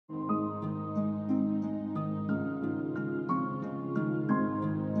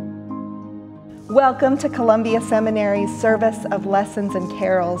Welcome to Columbia Seminary's service of lessons and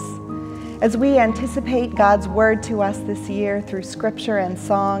carols. As we anticipate God's word to us this year through scripture and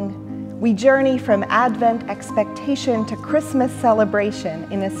song, we journey from Advent expectation to Christmas celebration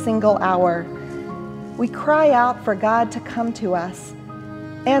in a single hour. We cry out for God to come to us,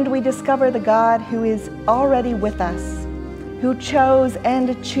 and we discover the God who is already with us, who chose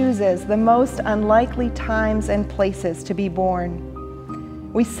and chooses the most unlikely times and places to be born.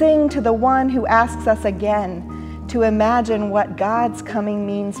 We sing to the one who asks us again to imagine what God's coming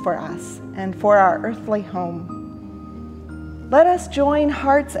means for us and for our earthly home. Let us join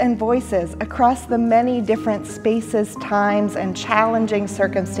hearts and voices across the many different spaces, times, and challenging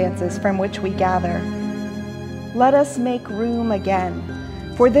circumstances from which we gather. Let us make room again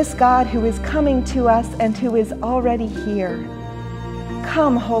for this God who is coming to us and who is already here.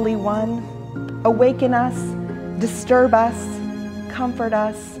 Come, Holy One, awaken us, disturb us, comfort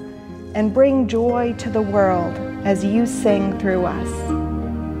us, and bring joy to the world as you sing through us.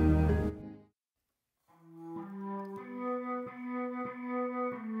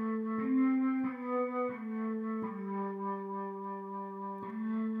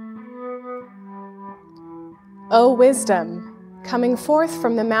 O wisdom, coming forth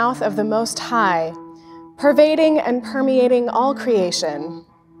from the mouth of the Most High, pervading and permeating all creation,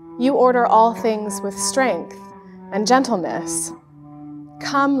 you order all things with strength and gentleness.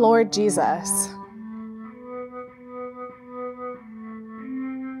 Come, Lord Jesus.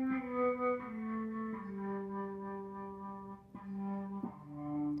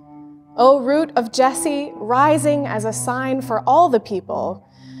 O root of Jesse, rising as a sign for all the people,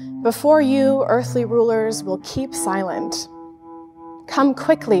 before you, earthly rulers, will keep silent. Come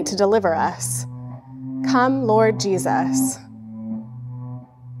quickly to deliver us. Come, Lord Jesus.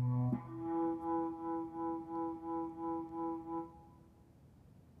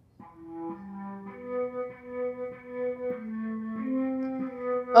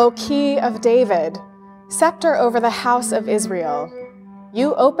 O key of David, scepter over the house of Israel,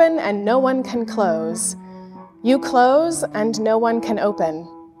 you open and no one can close. You close and no one can open.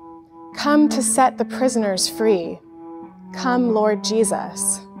 Come to set the prisoners free. Come, Lord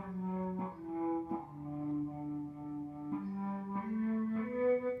Jesus.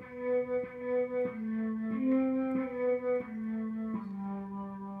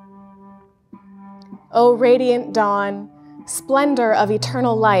 O radiant dawn, splendor of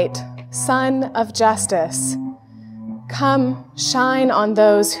eternal light, Sun of justice, come, shine on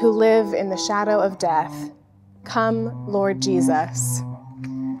those who live in the shadow of death. Come, Lord Jesus.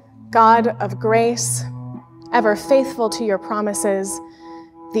 God of grace, ever faithful to your promises,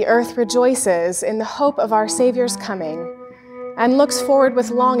 the earth rejoices in the hope of our Savior's coming and looks forward with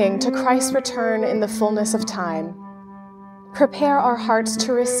longing to Christ's return in the fullness of time. Prepare our hearts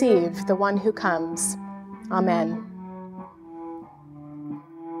to receive the one who comes. Amen.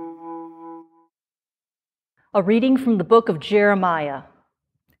 A reading from the book of Jeremiah.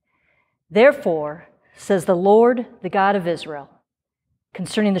 Therefore, says the Lord, the God of Israel,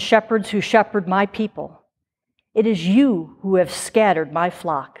 concerning the shepherds who shepherd my people, it is you who have scattered my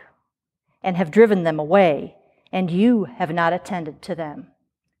flock and have driven them away, and you have not attended to them.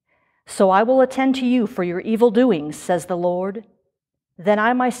 So I will attend to you for your evil doings, says the Lord. Then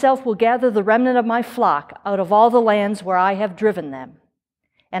I myself will gather the remnant of my flock out of all the lands where I have driven them,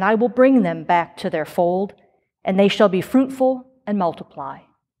 and I will bring them back to their fold, and they shall be fruitful and multiply.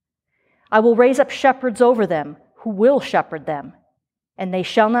 I will raise up shepherds over them who will shepherd them, and they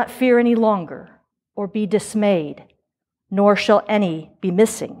shall not fear any longer or be dismayed, nor shall any be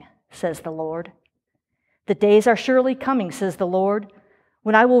missing, says the Lord. The days are surely coming, says the Lord,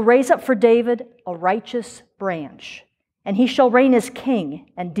 when I will raise up for David a righteous branch, and he shall reign as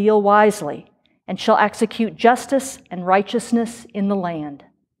king and deal wisely, and shall execute justice and righteousness in the land.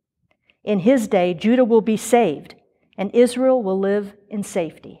 In his day, Judah will be saved, and Israel will live in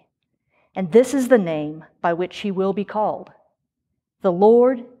safety. And this is the name by which he will be called. The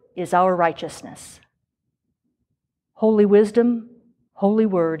Lord is our righteousness. Holy wisdom, holy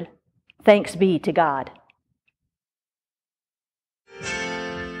word, thanks be to God.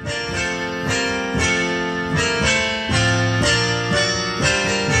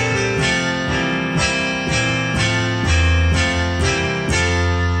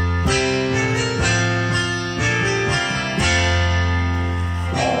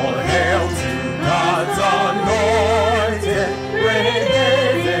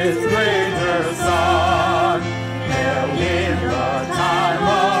 Son, in the time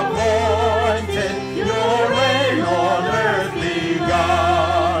appointed,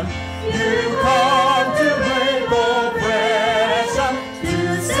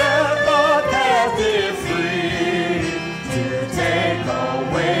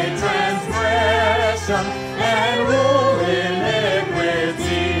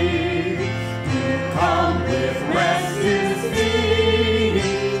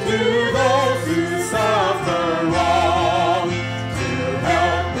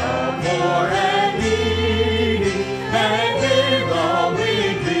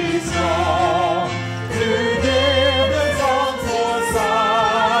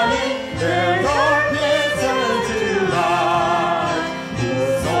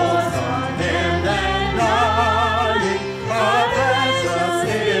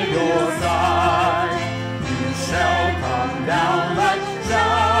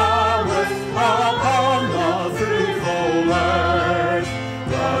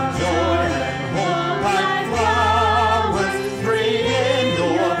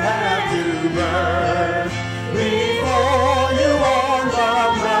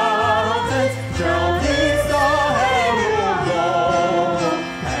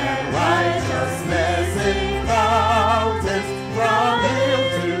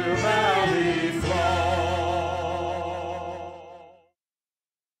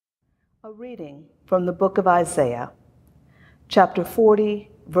 reading from the book of Isaiah, chapter 40,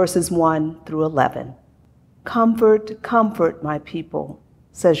 verses 1 through 11. Comfort, comfort my people,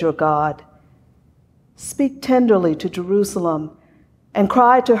 says your God. Speak tenderly to Jerusalem and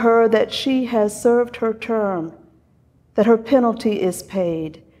cry to her that she has served her term, that her penalty is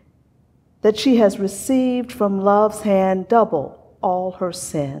paid, that she has received from love's hand double all her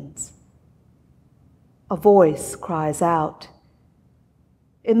sins. A voice cries out,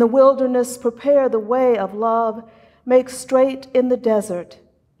 in the wilderness, prepare the way of love, make straight in the desert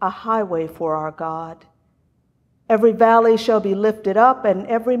a highway for our God. Every valley shall be lifted up, and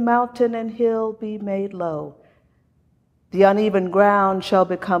every mountain and hill be made low. The uneven ground shall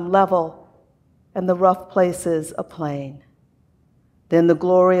become level, and the rough places a plain. Then the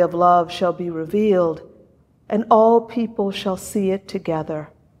glory of love shall be revealed, and all people shall see it together,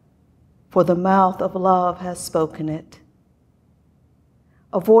 for the mouth of love has spoken it.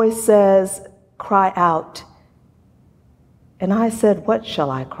 A voice says, cry out. And I said, what shall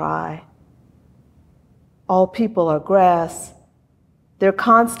I cry? All people are grass. Their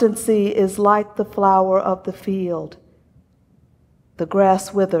constancy is like the flower of the field. The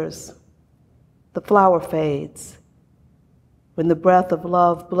grass withers, the flower fades. When the breath of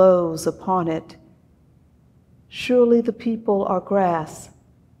love blows upon it, surely the people are grass.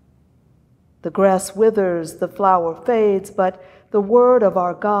 The grass withers, the flower fades, but the word of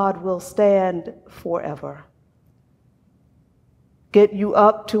our God will stand forever. Get you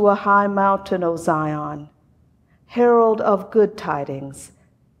up to a high mountain, O Zion, herald of good tidings.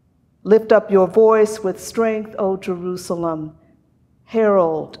 Lift up your voice with strength, O Jerusalem,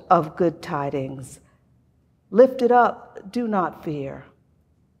 herald of good tidings. Lift it up, do not fear.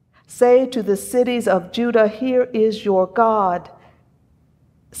 Say to the cities of Judah, here is your God.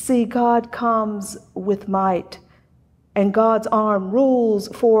 See, God comes with might, and God's arm rules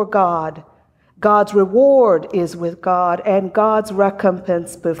for God. God's reward is with God, and God's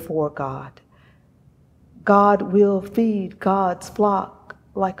recompense before God. God will feed God's flock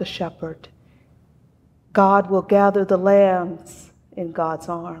like a shepherd. God will gather the lambs in God's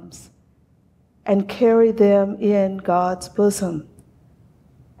arms and carry them in God's bosom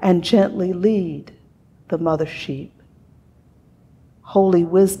and gently lead the mother sheep. Holy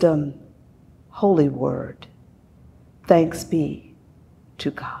wisdom, holy word. Thanks be to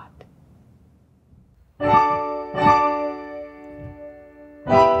God.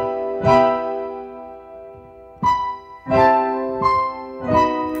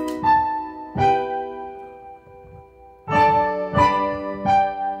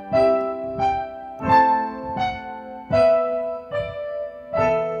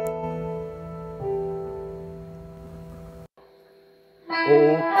 O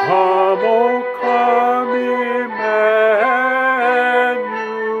come, Emmanuel,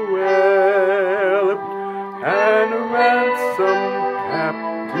 and ransom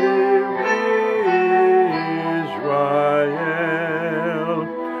captive Israel,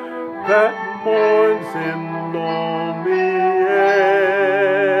 that mourns in lonely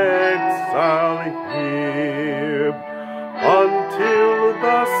exile here, until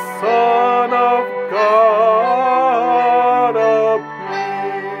the Son of God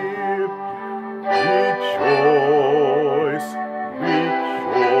appear. Rejoice,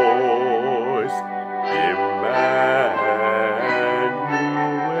 rejoice,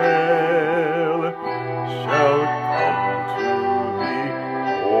 Emmanuel shall come to thee,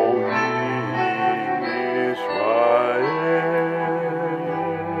 O Israel.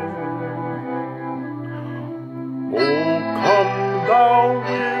 O come thou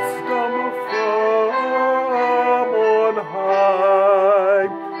wisdom from on high,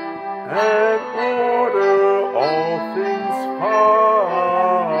 and order all things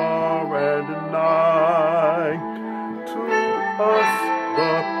far and nigh. To us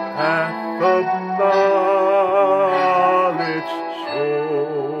the path of knowledge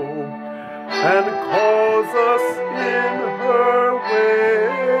show, and cause us in her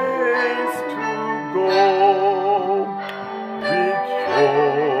ways to go.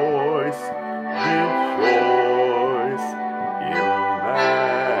 Rejoice, rejoice,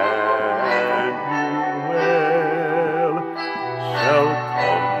 Emmanuel shall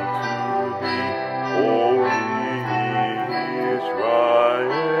come to thee, O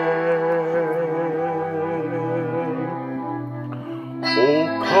Israel. O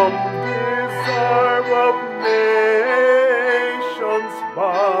come, desire of nations,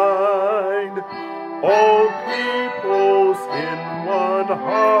 bind all peoples in one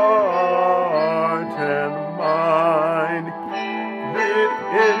heart and mind. Rid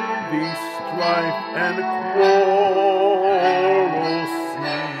envy, strife, and quarrel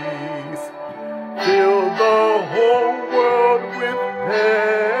cease.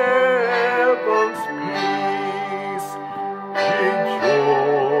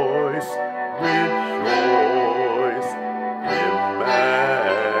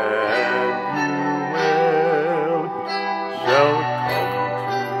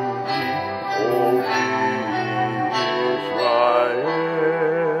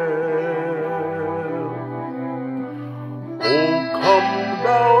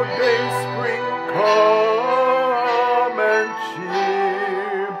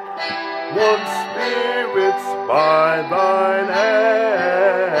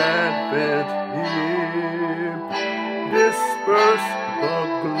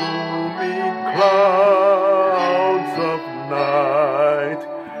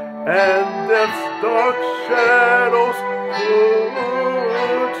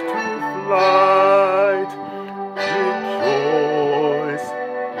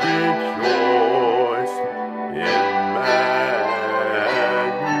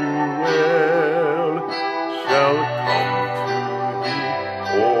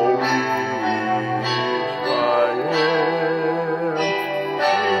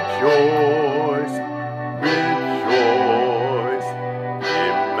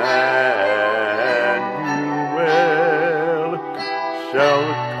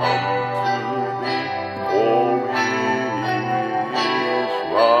 come to thee, O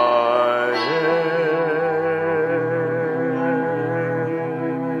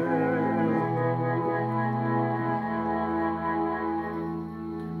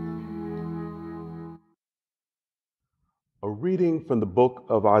A reading from the book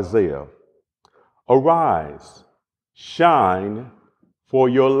of Isaiah. Arise, shine, for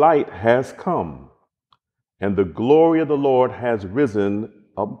your light has come, and the glory of the Lord has risen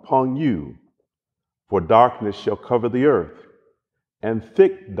upon you. For darkness shall cover the earth, and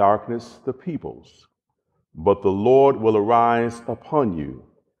thick darkness the peoples. But the Lord will arise upon you,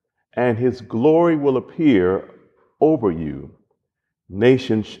 and his glory will appear over you.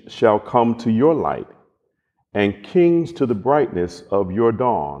 Nations shall come to your light, and kings to the brightness of your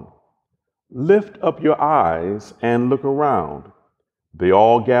dawn. Lift up your eyes and look around. They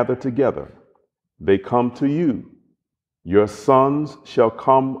all gather together. They come to you. Your sons shall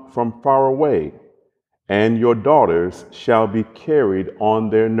come from far away, and your daughters shall be carried on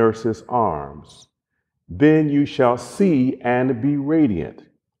their nurses' arms. Then you shall see and be radiant.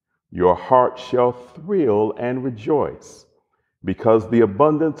 Your heart shall thrill and rejoice, because the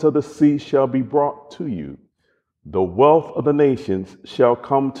abundance of the sea shall be brought to you. The wealth of the nations shall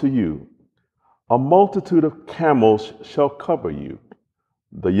come to you. A multitude of camels shall cover you,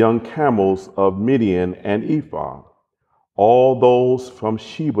 the young camels of Midian and Ephah. All those from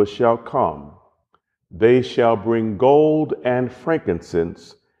Sheba shall come. They shall bring gold and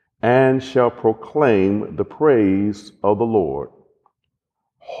frankincense, and shall proclaim the praise of the Lord.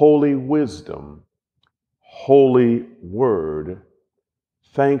 Holy wisdom, holy word,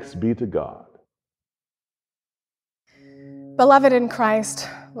 thanks be to God. Beloved in Christ,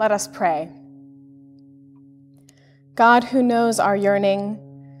 let us pray. God, who knows our yearning,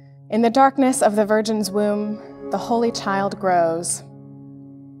 in the darkness of the Virgin's womb, the Holy Child grows.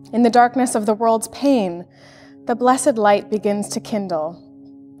 In the darkness of the world's pain, the blessed light begins to kindle.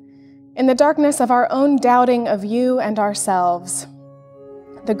 In the darkness of our own doubting of you and ourselves,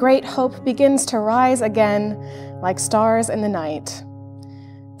 the great hope begins to rise again like stars in the night.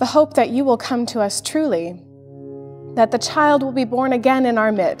 The hope that you will come to us truly, that the child will be born again in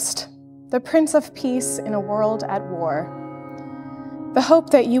our midst, the Prince of Peace in a world at war. The hope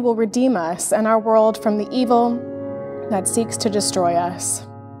that you will redeem us and our world from the evil that seeks to destroy us.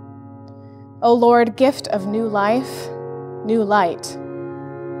 O Lord, gift of new life, new light,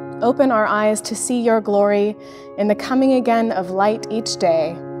 open our eyes to see your glory in the coming again of light each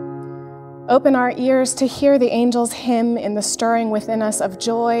day. Open our ears to hear the angels' hymn in the stirring within us of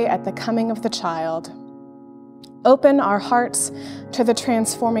joy at the coming of the child. Open our hearts to the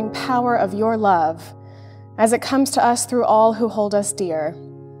transforming power of your love as it comes to us through all who hold us dear.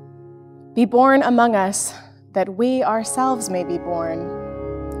 Be born among us that we ourselves may be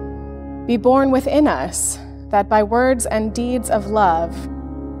born. Be born within us that by words and deeds of love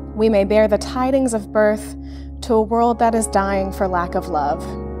we may bear the tidings of birth to a world that is dying for lack of love.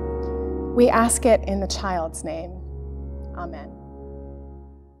 We ask it in the child's name. Amen.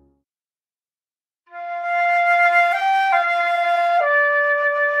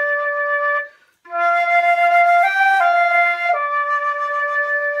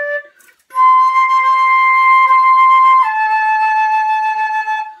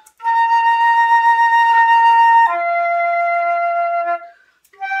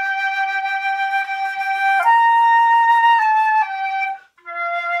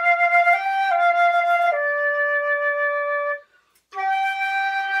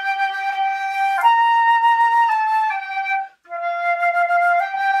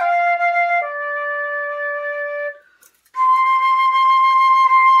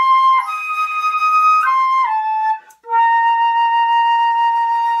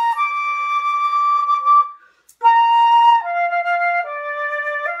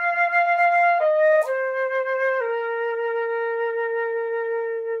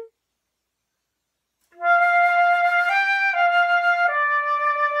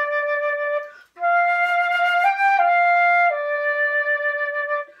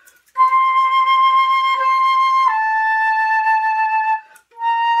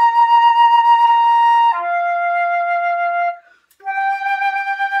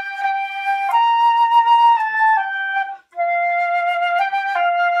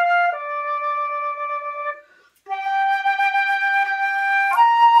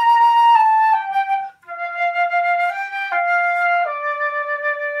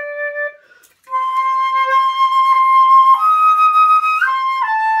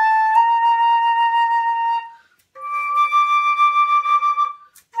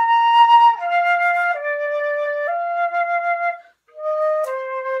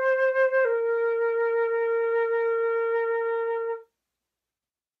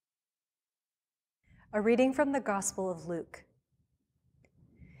 A reading from the Gospel of Luke.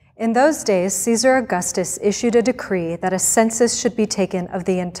 In those days, Caesar Augustus issued a decree that a census should be taken of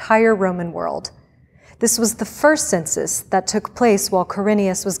the entire Roman world. This was the first census that took place while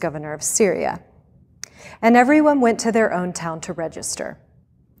Quirinius was governor of Syria. And everyone went to their own town to register.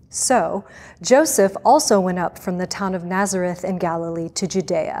 So Joseph also went up from the town of Nazareth in Galilee to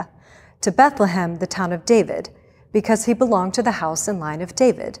Judea, to Bethlehem, the town of David, because he belonged to the house and line of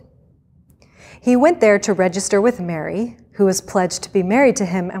David. He went there to register with Mary, who was pledged to be married to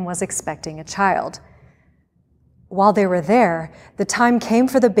him and was expecting a child. While they were there, the time came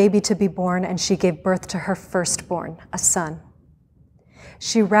for the baby to be born, and she gave birth to her firstborn, a son.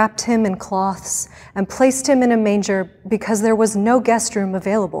 She wrapped him in cloths and placed him in a manger because there was no guest room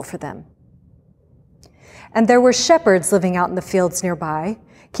available for them. And there were shepherds living out in the fields nearby,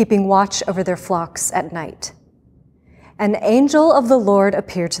 keeping watch over their flocks at night. An angel of the Lord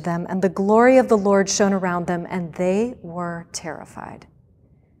appeared to them, and the glory of the Lord shone around them, and they were terrified.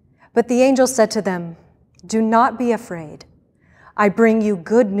 But the angel said to them, "Do not be afraid. I bring you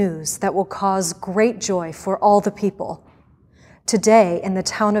good news that will cause great joy for all the people. Today, in the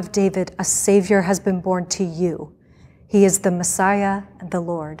town of David, a Savior has been born to you. He is the Messiah and the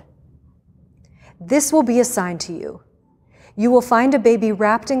Lord. This will be a sign to you. You will find a baby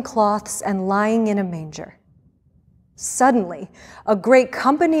wrapped in cloths and lying in a manger." Suddenly, a great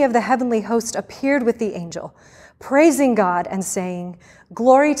company of the heavenly host appeared with the angel, praising God and saying,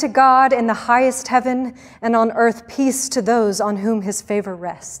 "Glory to God in the highest heaven, and on earth peace to those on whom his favor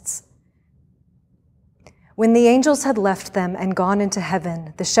rests." When the angels had left them and gone into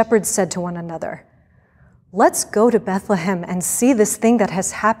heaven, the shepherds said to one another, "Let's go to Bethlehem and see this thing that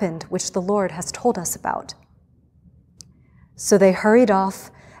has happened, which the Lord has told us about." So they hurried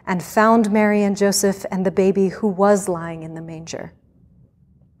off and found Mary and Joseph and the baby who was lying in the manger.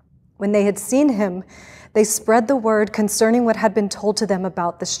 When they had seen him, they spread the word concerning what had been told to them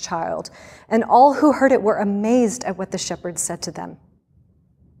about this child, and all who heard it were amazed at what the shepherds said to them.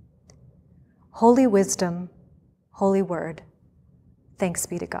 Holy wisdom, holy word, thanks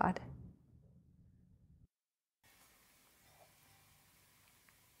be to God.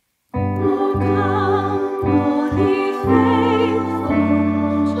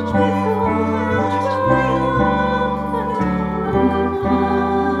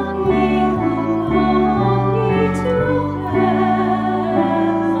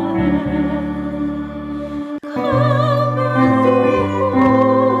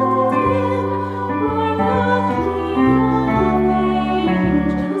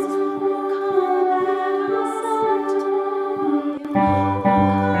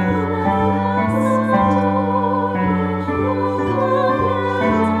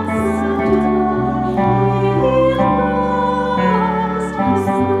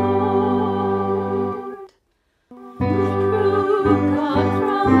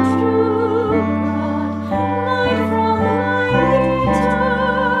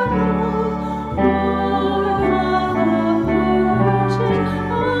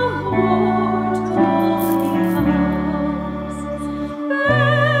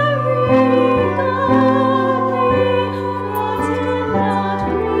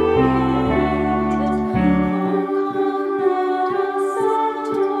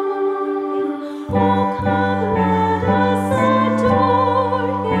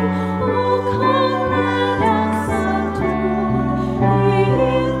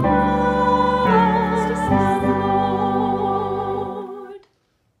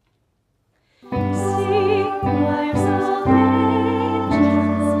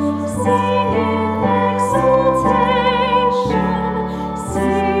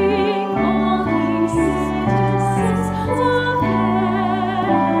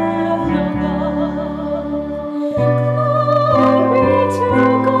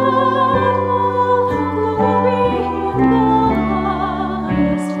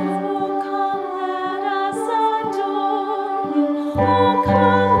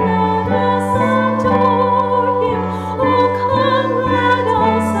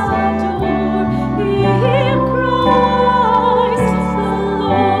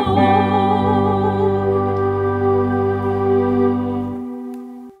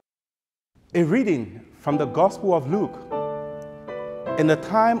 A reading from the Gospel of Luke. In the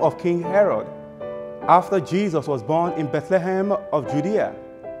time of King Herod, after Jesus was born in Bethlehem of Judea,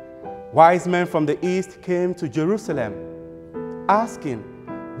 wise men from the east came to Jerusalem, asking,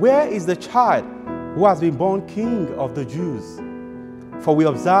 "Where is the child who has been born King of the Jews? For we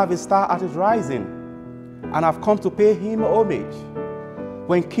observe his star at its rising, and have come to pay him homage."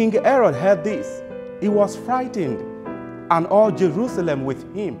 When King Herod heard this, he was frightened, and all Jerusalem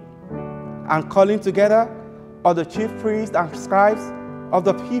with him. and calling together all the chief priests and scribes of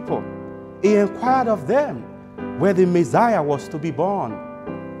the people, he inquired of them where the Messiah was to be born.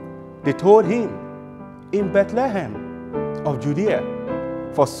 They told him, in Bethlehem of Judea,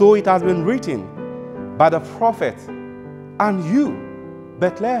 for so it has been written by the prophet, and you,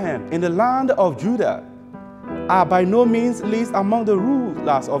 Bethlehem, in the land of Judah, are by no means least among the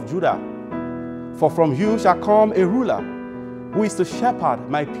rulers of Judah. For from you shall come a ruler who is to shepherd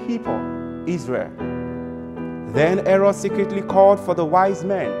my people, Israel. Then Herod secretly called for the wise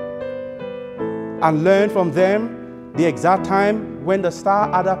men and learned from them the exact time when the star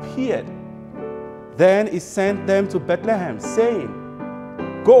had appeared. Then he sent them to Bethlehem, saying,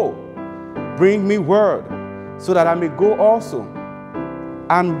 Go, bring me word, so that I may go also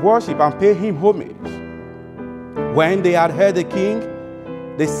and worship and pay him homage. When they had heard the king,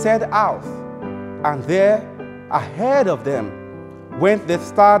 they set out, and there, ahead of them, went the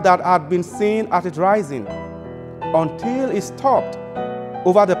star that had been seen at its rising, until it stopped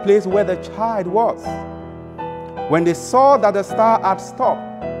over the place where the child was. When they saw that the star had stopped,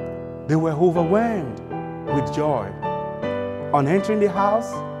 they were overwhelmed with joy. On entering the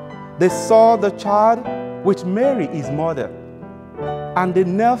house, they saw the child with Mary, his mother, and they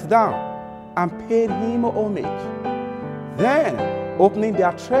knelt down and paid him homage. Then, opening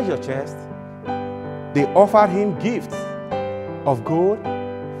their treasure chest, they offered him gifts of gold,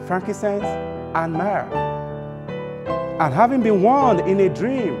 frankincense, and myrrh. And having been warned in a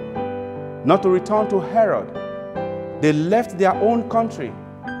dream not to return to Herod, they left their own country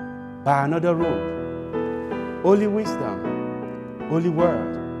by another road. Holy wisdom, holy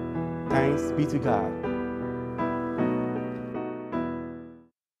word, thanks be to God.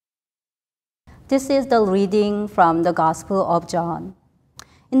 This is the reading from the Gospel of John.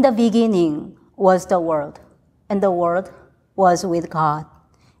 In the beginning was the Word, and the Word was with God,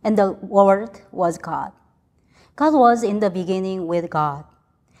 and the Word was God. God was in the beginning with God.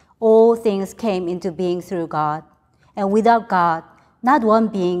 All things came into being through God, and without God, not one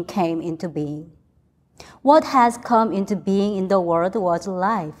being came into being. What has come into being in the world was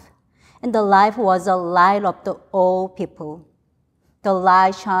life, and the life was the light of all people. The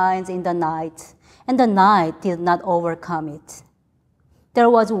light shines in the night, and the night did not overcome it. There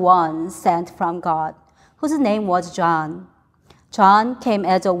was one sent from God, whose name was John. John came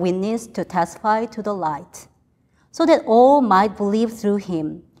as a witness to testify to the light, so that all might believe through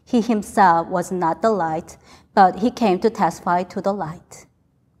him. He himself was not the light, but he came to testify to the light.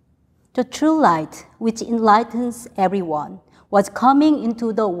 The true light, which enlightens everyone, was coming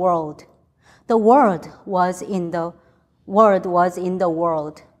into the world. The Word was in the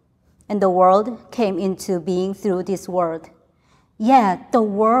world, and the world came into being through this Word. Yet the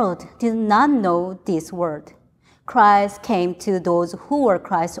world did not know this Word. Christ came to those who were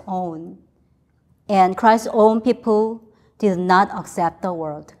Christ's own, and Christ's own people did not accept the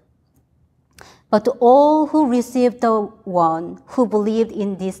Word. But to all who received the one who believed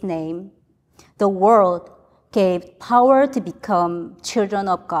in this name, the world gave power to become children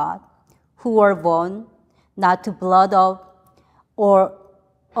of God, who were born not to blood or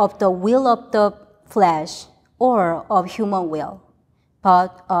of the will of the flesh or of human will,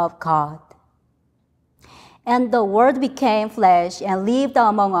 but of God. And the Word became flesh and lived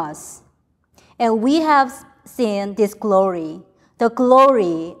among us. And we have seen this glory, the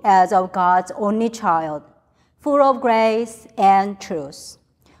glory as of God's only child, full of grace and truth.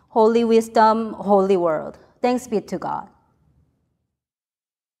 Holy wisdom, holy word. Thanks be to God.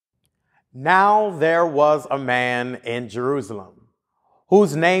 Now there was a man in Jerusalem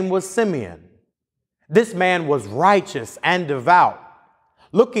whose name was Simeon. This man was righteous and devout,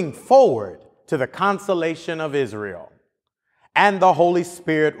 looking forward to the consolation of Israel, and the Holy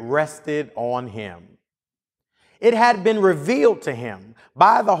Spirit rested on him. It had been revealed to him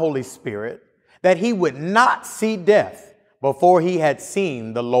by the Holy Spirit that he would not see death before he had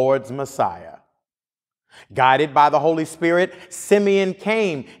seen the Lord's Messiah. Guided by the Holy Spirit, Simeon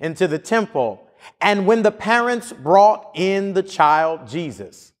came into the temple, and when the parents brought in the child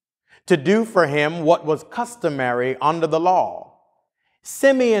Jesus to do for him what was customary under the law,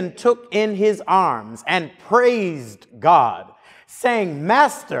 Simeon took in his arms and praised God, saying,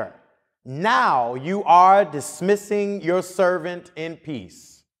 "Master, now you are dismissing your servant in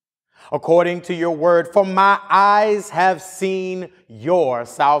peace, according to your word, for my eyes have seen your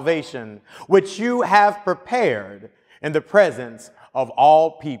salvation, which you have prepared in the presence of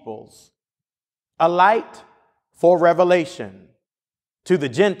all peoples, a light for revelation to the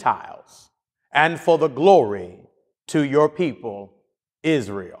Gentiles and for the glory to your people,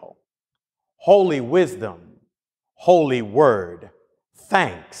 Israel." Holy wisdom, holy word,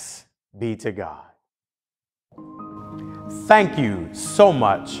 thanks be to God. Thank you so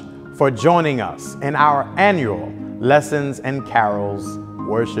much for joining us in our annual Lessons and Carols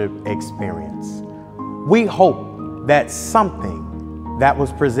worship experience. We hope that something that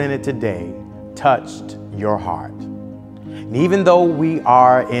was presented today touched your heart. And even though we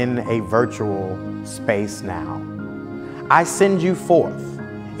are in a virtual space now, I send you forth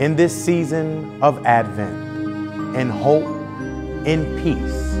in this season of Advent in hope, in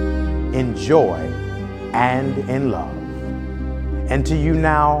peace, in joy, and in love. And to you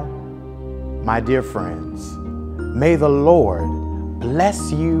now, my dear friends, may the Lord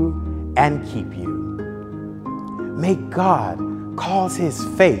bless you and keep you. May God cause his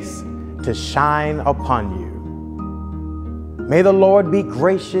face to shine upon you. May the Lord be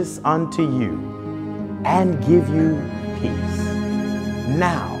gracious unto you and give you peace,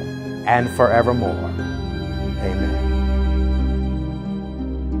 now and forevermore. Amen.